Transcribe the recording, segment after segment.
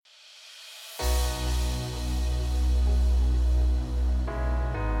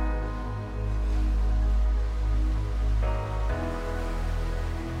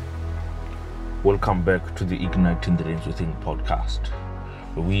Welcome back to the Igniting Dreams Within podcast,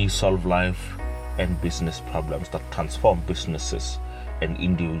 where we solve life and business problems that transform businesses and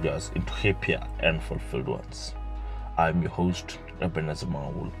individuals into happier and fulfilled ones. I'm your host, Ebenezer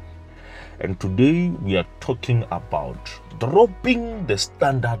Mawul, and today we are talking about dropping the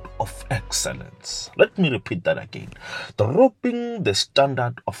standard of excellence. Let me repeat that again. Dropping the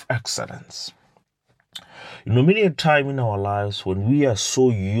standard of excellence. Many a time in our lives when we are so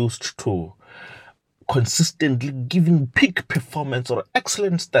used to consistently giving peak performance or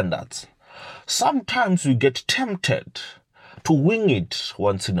excellent standards, sometimes we get tempted to wing it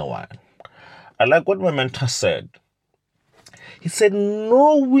once in a while. I like what my mentor said. He said,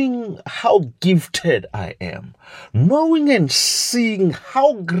 knowing how gifted I am, knowing and seeing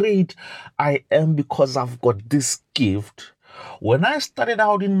how great I am because I've got this gift, when I started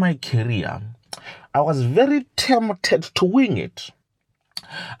out in my career, I was very tempted to wing it.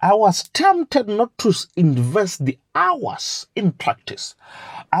 I was tempted not to invest the hours in practice.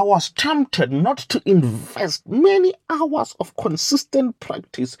 I was tempted not to invest many hours of consistent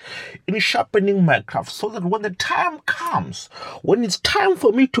practice in sharpening my craft so that when the time comes, when it's time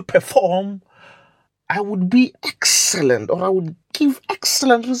for me to perform, I would be excellent or I would give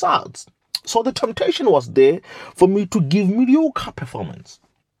excellent results. So the temptation was there for me to give mediocre performance.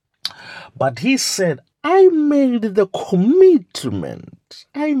 But he said, I made the commitment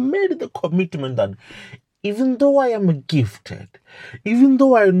that even though I am gifted, even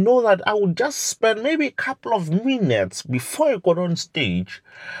though I know that I would just spend maybe a couple of minutes before I got on stage,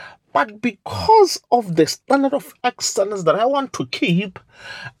 but because of the standard of excellence that I want to keep,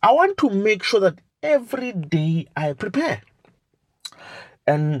 I want to make sure that every day I prepare.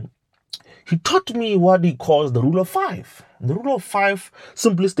 And he taught me what he calls the rule of 5. The rule of 5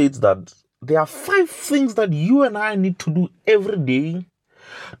 simply states that there are 5 things that you and I need to do every day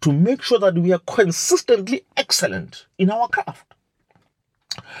to make sure that we are consistently excellent in our craft.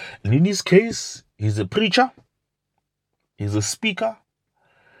 And in this case, he's a preacher, he's a speaker,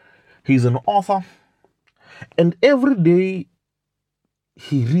 he's an author, and every day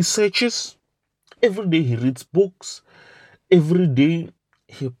he researches, every day he reads books, every day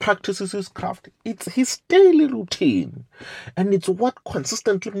he practices his craft. It's his daily routine. And it's what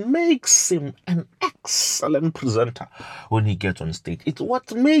consistently makes him an excellent presenter when he gets on stage. It's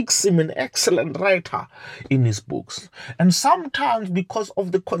what makes him an excellent writer in his books. And sometimes because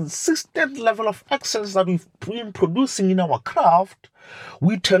of the consistent level of excellence that we've been producing in our craft,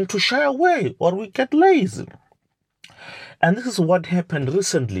 we tend to shy away or we get lazy. And this is what happened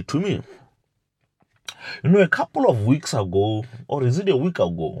recently to me. A couple of weeks ago, or is it a week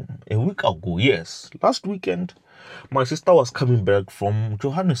ago? A week ago, yes. Last weekend, my sister was coming back from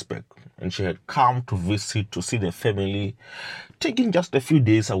Johannesburg and she had come to visit to see the family, taking just a few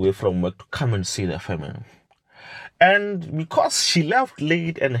days away from work to come and see the family. And because she left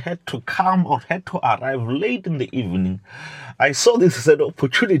late and had to come or had to arrive late in the evening, I saw this as an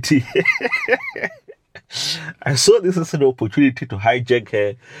opportunity. I saw this as an opportunity to hijack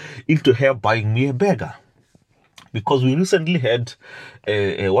her into her buying me a burger. Because we recently had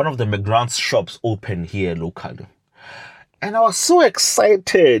one of the McDonald's shops open here locally. And I was so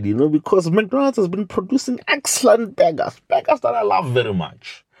excited, because McDonald's has been producing excellent burgers that I love very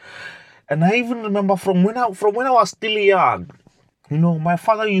much. And I even remember from when I was still young, my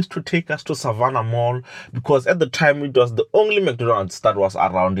father used to take us to Savannah Mall because at the time it was the only McDonald's that was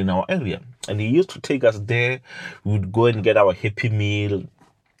around in our area. And he used to take us there. We would go and get our Happy Meal,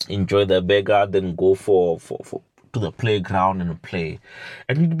 enjoy the burger, then go to the playground and play.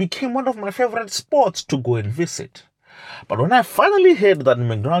 And it became one of my favorite spots to go and visit. But when I finally heard that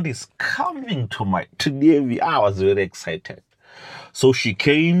McDonald's is coming to near me, I was very excited. So she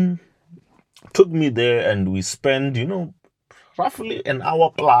came, took me there, and we spent, roughly an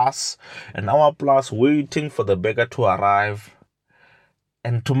hour plus waiting for the burger to arrive.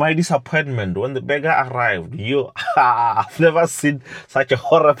 And to my disappointment, when the burger arrived, I've never seen such a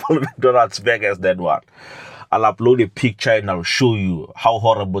horrible McDonald's burger as that one. I'll upload a picture and I'll show you how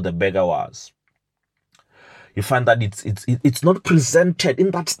horrible the burger was. You find that it's not presented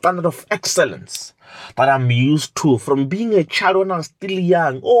in that standard of excellence that I'm used to from being a child when I was still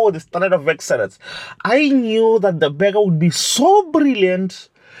young. Oh, the standard of excellence. I knew that the burger would be so brilliant,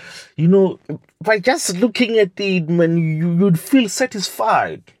 by just looking at it, man, you'd feel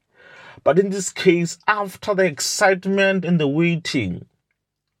satisfied. But in this case, after the excitement and the waiting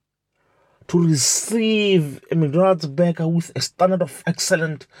to receive a McDonald's burger with a standard of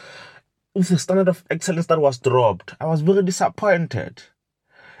excellence that was dropped, I was very disappointed.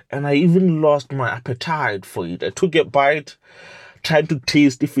 And I even lost my appetite for it. I took a bite, trying to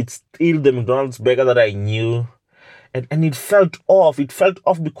taste if it's still the McDonald's burger that I knew. And it felt off. It felt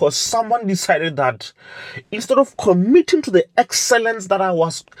off because someone decided that instead of committing to the excellence that I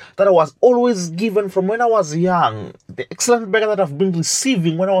was always given from when I was young, the excellent burger that I've been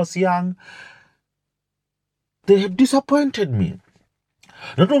receiving when I was young, they had disappointed me.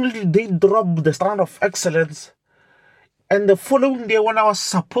 Not only did they drop the standard of excellence, and the following day when I was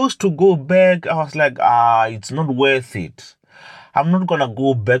supposed to go back, I was like, it's not worth it. I'm not gonna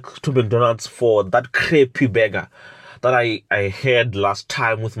go back to McDonald's for that crappy burger that I had last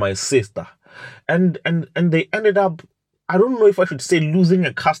time with my sister. And they ended up, I don't know if I should say losing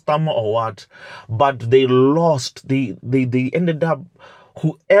a customer or what, but they lost. They ended up,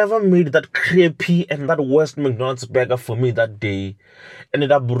 whoever made that crappy and that worst McDonald's burger for me that day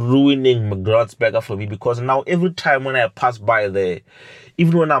ended up ruining McDonald's burger for me, because now every time when I pass by there,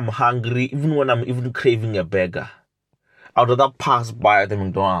 even when I'm hungry, even when I'm even craving a burger, I'd rather pass by the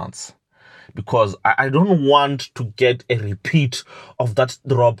McDonald's, because I don't want to get a repeat of that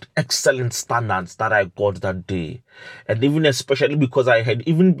dropped excellent standards that I got that day. And even especially because I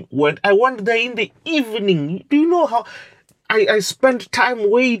went there in the evening. Do you know how I spent time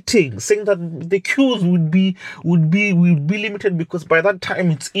waiting, saying that the queues would be limited because by that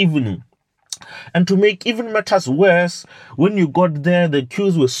time it's evening. And to make even matters worse, when you got there, the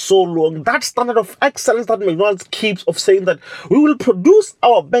queues were so long. That standard of excellence that McDonald's keeps of saying that we will produce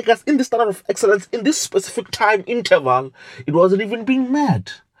our burgers in the standard of excellence in this specific time interval, it wasn't even being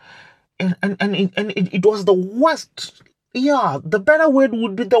met. And it was the worst. Yeah, the better word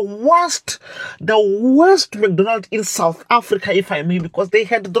would be the worst McDonald's in South Africa, if I may, because they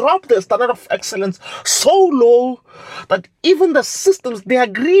had dropped the standard of excellence so low that even the systems, the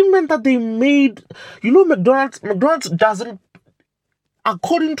agreement that they made, McDonald's doesn't,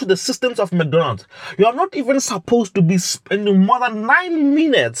 according to the systems of McDonald's, you are not even supposed to be spending more than 9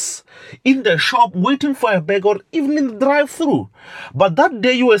 minutes in the shop waiting for a burger, or even in the drive-thru. But that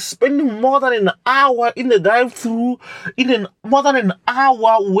day you were spending more than an hour in the drive-thru, more than an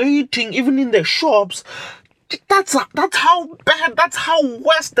hour waiting, even in the shops. That's how bad, that's how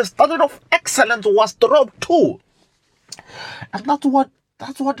worse the standard of excellence was dropped too. And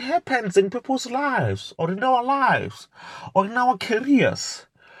that's what happens in people's lives, or in our lives, or in our careers.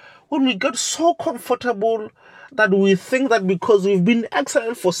 When we get so comfortable that we think that because we've been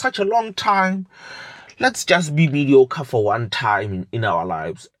excellent for such a long time, let's just be mediocre for one time in our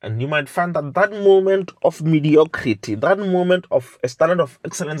lives. And you might find that that moment of mediocrity, that moment of a standard of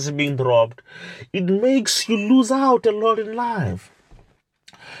excellence being dropped, it makes you lose out a lot in life.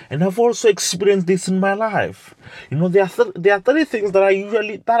 And I've also experienced this in my life. There are 3 things that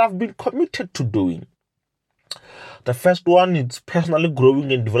I've been committed to doing. The first one is personally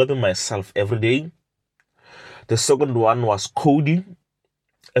growing and developing myself every day. The second one was coding.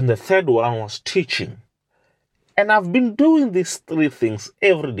 And the third one was teaching. And I've been doing these 3 things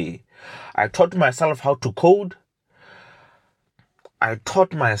every day. I taught myself how to code. I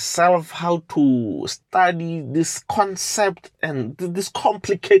taught myself how to study this concept and this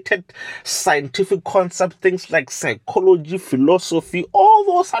complicated scientific concept, things like psychology, philosophy, all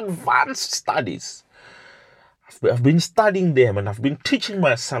those advanced studies. I've been studying them and I've been teaching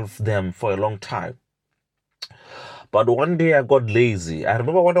myself them for a long time. But one day I got lazy. I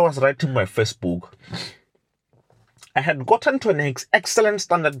remember when I was writing my Facebook, I had gotten to an excellent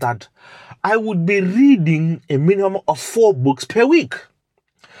standard that I would be reading a minimum of 4 books per week.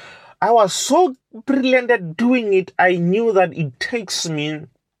 I was so brilliant at doing it, I knew that it takes me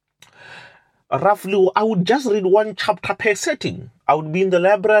roughly, I would just read 1 chapter per setting. I would be in the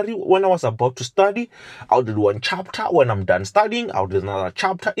library when I was about to study. I would read 1 chapter. When I'm done studying, I would read another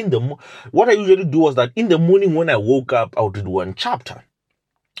chapter. What I usually do was that in the morning when I woke up, I would read 1 chapter.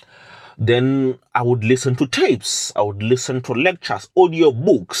 Then I would listen to tapes. I would listen to lectures, audio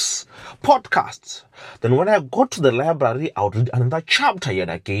books, podcasts. Then when I got to the library, I would read another chapter yet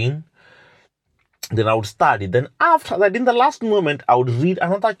again. Then I would study. Then after that, in the last moment, I would read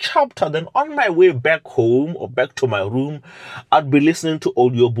another chapter. Then on my way back home or back to my room, I'd be listening to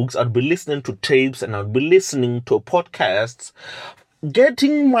audiobooks, I'd be listening to tapes, and I'd be listening to podcasts.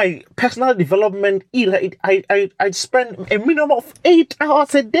 Getting my personal development in, I'd spend a minimum of 8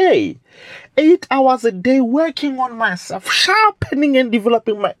 hours a day. 8 hours a day working on myself, sharpening and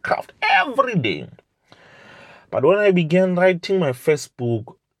developing my craft every day. But when I began writing my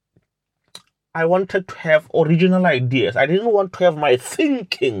Facebook, I wanted to have original ideas. I didn't want to have my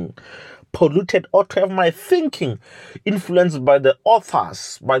thinking polluted or to have my thinking influenced by the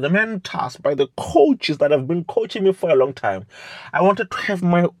authors, by the mentors, by the coaches that have been coaching me for a long time. I wanted to have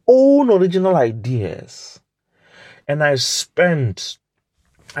my own original ideas. And I spent,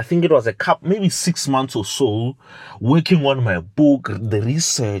 I think it was maybe 6 months or so, working on my book, the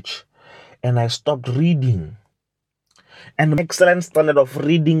research, and I stopped reading. And my excellent standard of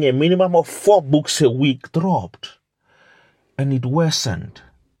reading a minimum of 4 books a week dropped. And it worsened.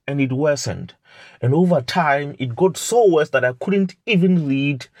 And over time, it got so worse that I couldn't even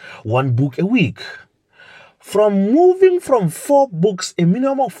read 1 book a week. From moving from 4 books, a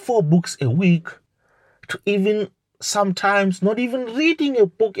minimum of 4 books a week, to even sometimes not even reading a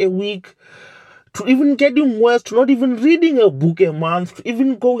book a week, to even getting worse, to not even reading a book a month, to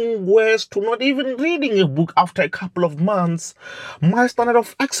even going worse, to not even reading a book after a couple of months, my standard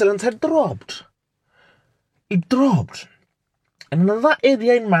of excellence had dropped. It dropped. And another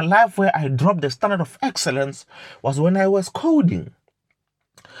area in my life where I dropped the standard of excellence was when I was coding.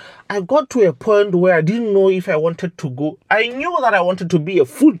 I got to a point where I didn't know if I wanted to go. I knew that I wanted to be a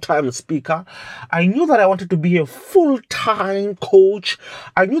full-time speaker. I knew that I wanted to be a full-time coach.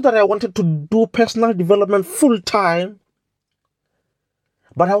 I knew that I wanted to do personal development full-time.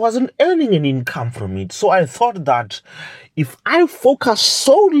 But I wasn't earning an income from it. So I thought that if I focus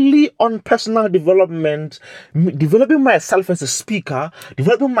solely on personal development, developing myself as a speaker,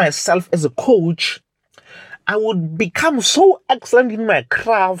 developing myself as a coach, I would become so excellent in my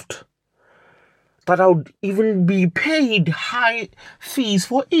craft that I would even be paid high fees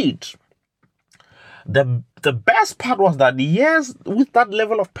for it. The best part was that, yes, with that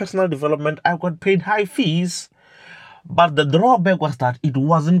level of personal development, I got paid high fees. But the drawback was that it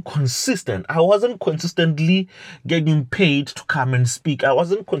wasn't consistent. I wasn't consistently getting paid to come and speak. I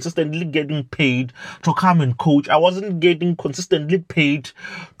wasn't consistently getting paid to come and coach. I wasn't getting consistently paid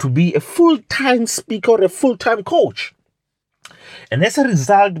to be a full-time speaker or a full-time coach. And as a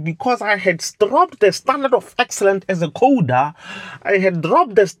result, because I had dropped the standard of excellence as a coder, I had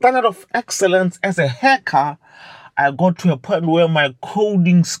dropped the standard of excellence as a hacker, I got to a point where my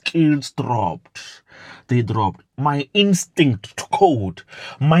coding skills dropped. They dropped. My instinct to code,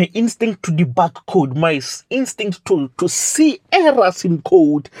 my instinct to debug code, my instinct to see errors in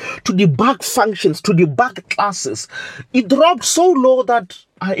code, to debug functions, to debug classes, it dropped so low that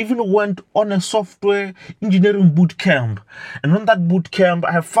I even went on a software engineering boot camp. And on that boot camp,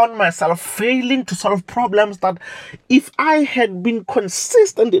 I found myself failing to solve problems that if I had been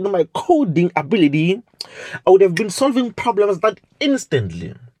consistent in my coding ability, I would have been solving problems that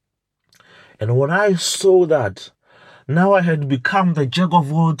instantly. And when I saw that, now I had become the jack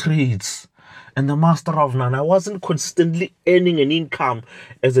of all trades and the master of none. I wasn't consistently earning an income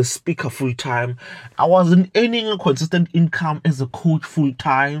as a speaker full-time. I wasn't earning a consistent income as a coach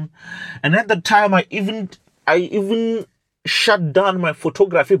full-time. And at the time, I even shut down my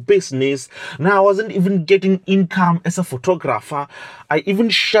photography business. Now I wasn't even getting income as a photographer. I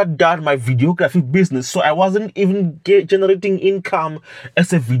even shut down my videography business. So I wasn't even generating income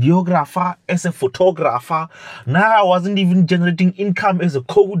as a videographer, as a photographer. Now I wasn't even generating income as a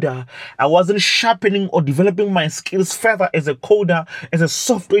coder. I wasn't sharpening or developing my skills further as a coder, as a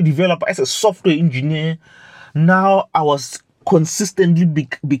software developer, as a software engineer. Now I was consistently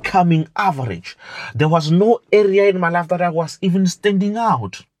becoming average. There was no area in my life that I was even standing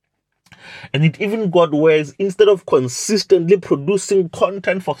out. And it even got worse. Instead of consistently producing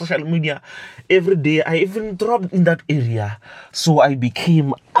content for social media every day, I even dropped in that area. So I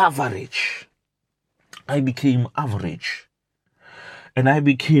became average. And I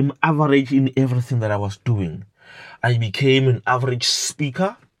became average in everything that I was doing. I became an average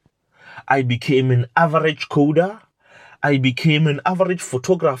speaker. I became an average coder. I became an average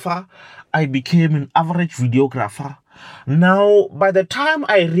photographer. I became an average videographer. Now, by the time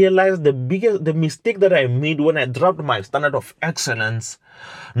I realized the mistake that I made when I dropped my standard of excellence,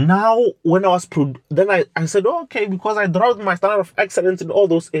 now when I was, I said, okay, because I dropped my standard of excellence in all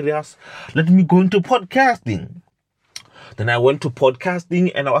those areas, let me go into podcasting. Then I went to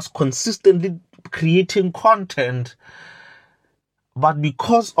podcasting and I was consistently creating content. But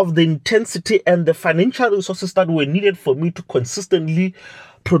because of the intensity and the financial resources that were needed for me to consistently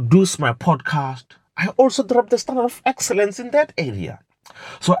produce my podcast, I also dropped the standard of excellence in that area.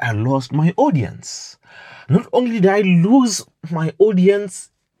 So I lost my audience. Not only did I lose my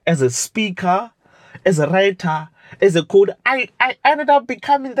audience as a speaker, as a writer, as a coder, I ended up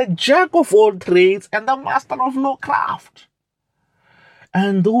becoming the jack of all trades and the master of no craft.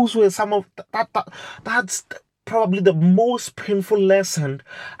 And those were some of that's probably the most painful lesson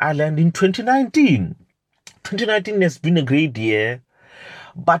I learned in 2019. 2019 has been a great year,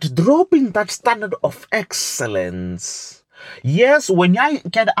 but dropping that standard of excellence Yes, when I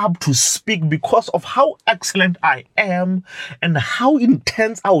get up to speak because of how excellent I am and how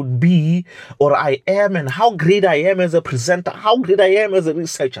intense I would be or I am and how great I am as a presenter, how great I am as a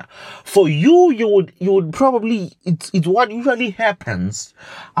researcher. For you would probably, it's what usually happens.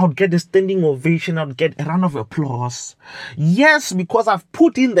 I would get a standing ovation, I would get a round of applause. Yes, because I've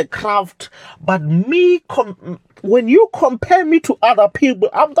put in the craft, but when you compare me to other people,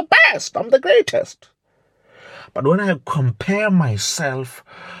 I'm the best, I'm the greatest. But when I compare myself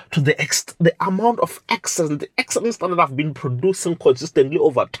to the amount of excellence, the excellence that I've been producing consistently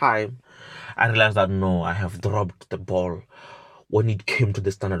over time, I realized that no, I have dropped the ball when it came to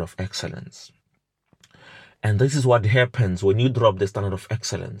the standard of excellence. And this is what happens when you drop the standard of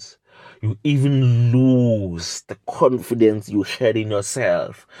excellence. You even lose the confidence you had in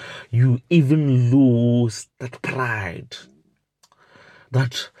yourself. You even lose that pride,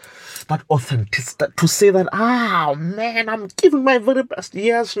 that authenticity, to say that, man, I'm giving my very best.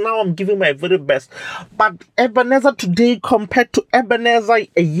 Yes, now I'm giving my very best. But Ebenezer today compared to Ebenezer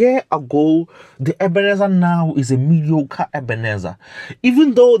a year ago, the Ebenezer now is a mediocre Ebenezer.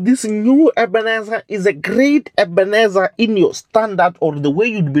 Even though this new Ebenezer is a great Ebenezer in your standard or the way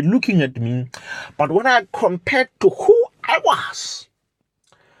you'd be looking at me, but when I compared to who I was,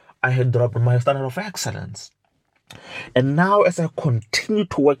 I had dropped my standard of excellence. And now as I continue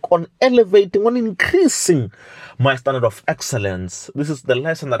to work on elevating, on increasing my standard of excellence, this is the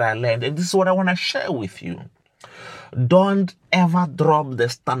lesson that I learned, and this is what I want to share with you. Don't ever drop the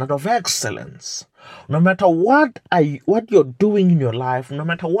standard of excellence. No matter what you're doing in your life, no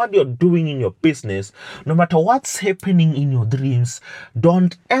matter what you're doing in your business, no matter what's happening in your dreams,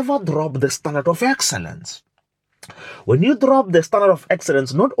 don't ever drop the standard of excellence. When you drop the standard of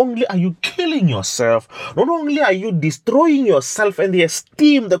excellence, not only are you killing yourself, not only are you destroying yourself and the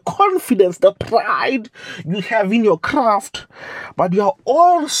esteem, the confidence, the pride you have in your craft, but you are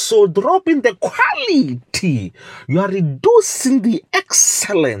also dropping the quality. You are reducing the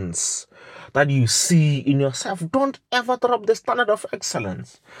excellence that you see in yourself. Don't ever drop the standard of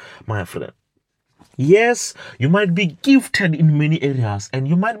excellence, my friend. Yes, you might be gifted in many areas and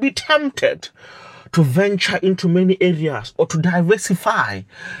you might be tempted to venture into many areas or to diversify,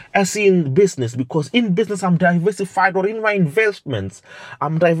 as in business, because in business I'm diversified, or in my investments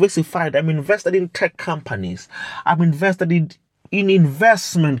I'm diversified. I'm invested in tech companies, I'm invested in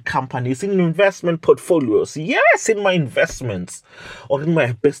investment companies, in investment portfolios. Yes, in my investments or in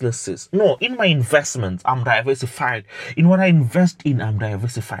my businesses. No, in my investments I'm diversified. In what I invest in, I'm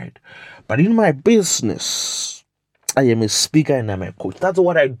diversified. But in my business, I am a speaker and I'm a coach. That's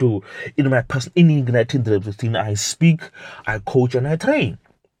what I do in my in Igniting Dreams Within. I speak, I coach, and I train.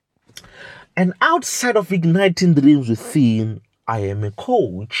 And outside of Igniting Dreams Within, I am a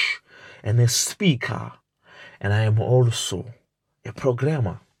coach and a speaker, and I am also a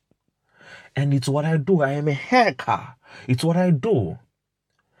programmer. And it's what I do. I am a hacker. It's what I do.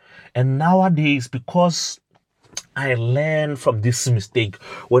 And nowadays, because I learned from this mistake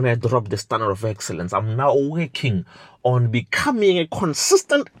when I dropped the standard of excellence, I'm now working on becoming a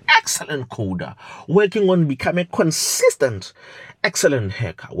consistent, excellent coder, working on becoming a consistent, excellent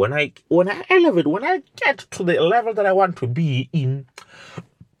hacker. When I elevate, when I get to the level that I want to be in,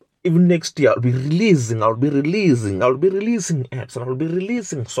 even next year, I'll be releasing apps, and I'll be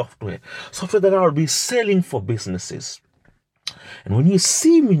releasing software that I'll be selling for businesses. And when you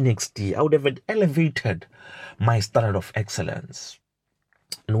see me next year, I would have elevated my standard of excellence.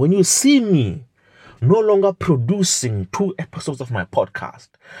 And when you see me no longer producing 2 episodes of my podcast,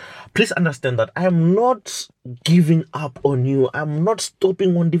 please understand that I am not giving up on you. I'm not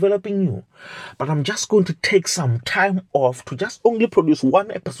stopping on developing you. But I'm just going to take some time off to just only produce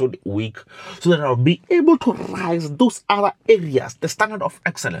 1 episode a week so that I'll be able to rise those other areas, the standard of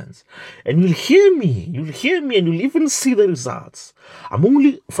excellence. And you'll hear me and you'll even see the results.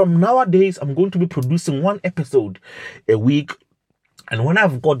 From nowadays, I'm going to be producing 1 episode a week. And when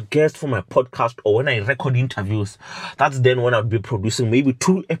I've got guests for my podcast or when I record interviews, that's then when I'll be producing maybe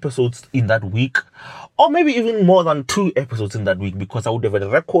 2 episodes in that week, or maybe even more than 2 episodes in that week, because I would have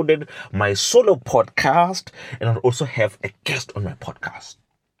recorded my solo podcast and I'll also have a guest on my podcast.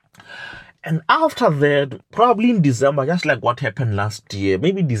 And after that, probably in December, just like what happened last year,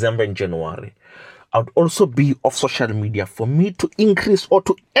 maybe December and January, I would also be off social media for me to increase or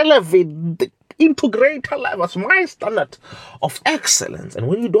to elevate into greater levels my standard of excellence. And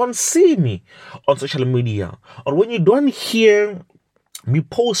when you don't see me on social media, or when you don't hear me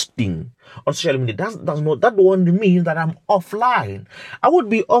posting on social media, that won't mean that I'm offline. I would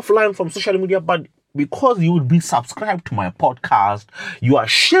be offline from social media, but because you would be subscribed to my podcast, you are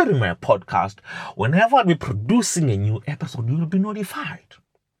sharing my podcast, whenever I'll be producing a new episode, you will be notified.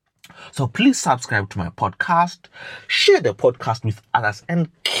 So please subscribe to my podcast, share the podcast with others, and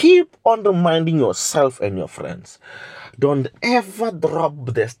keep on reminding yourself and your friends. Don't ever drop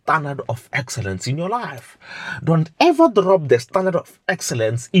the standard of excellence in your life. Don't ever drop the standard of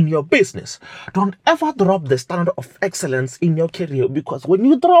excellence in your business. Don't ever drop the standard of excellence in your career, because when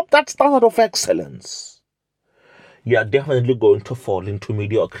you drop that standard of excellence, you are definitely going to fall into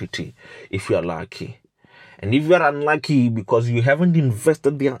mediocrity if you are lucky. And if you are unlucky because you haven't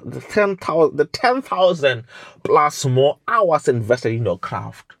invested the 10,000 plus more hours invested in your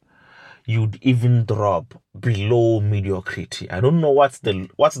craft, you'd even drop below mediocrity. I don't know what's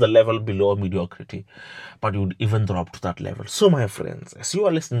the level below mediocrity, but you'd even drop to that level. So my friends, as you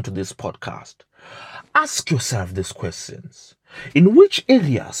are listening to this podcast, ask yourself these questions. In which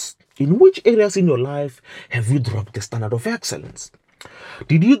areas in your life have you dropped the standard of excellence?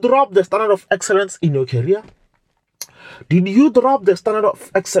 Did you drop the standard of excellence in your career? Did you drop the standard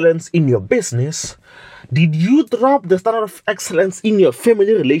of excellence in your business? Did you drop the standard of excellence in your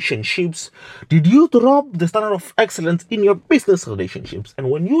family relationships? Did you drop the standard of excellence in your business relationships?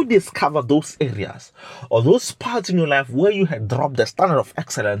 And when you discover those areas or those parts in your life where you had dropped the standard of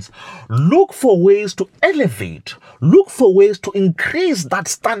excellence, look for ways to elevate. Look for ways to increase that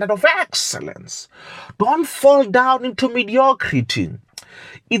standard of excellence. Don't fall down into mediocrity.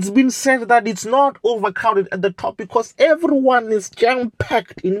 It's been said that it's not overcrowded at the top because everyone is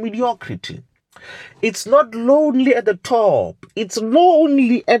jam-packed in mediocrity. It's not lonely at the top. It's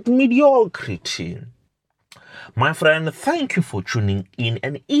lonely at mediocrity. My friend, thank you for tuning in.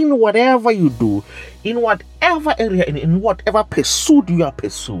 And in whatever you do, in whatever area, in whatever pursuit you are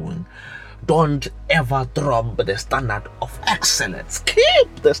pursuing, don't ever drop the standard of excellence.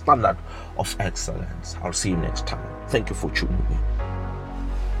 Keep the standard of excellence. I'll see you next time. Thank you for tuning in.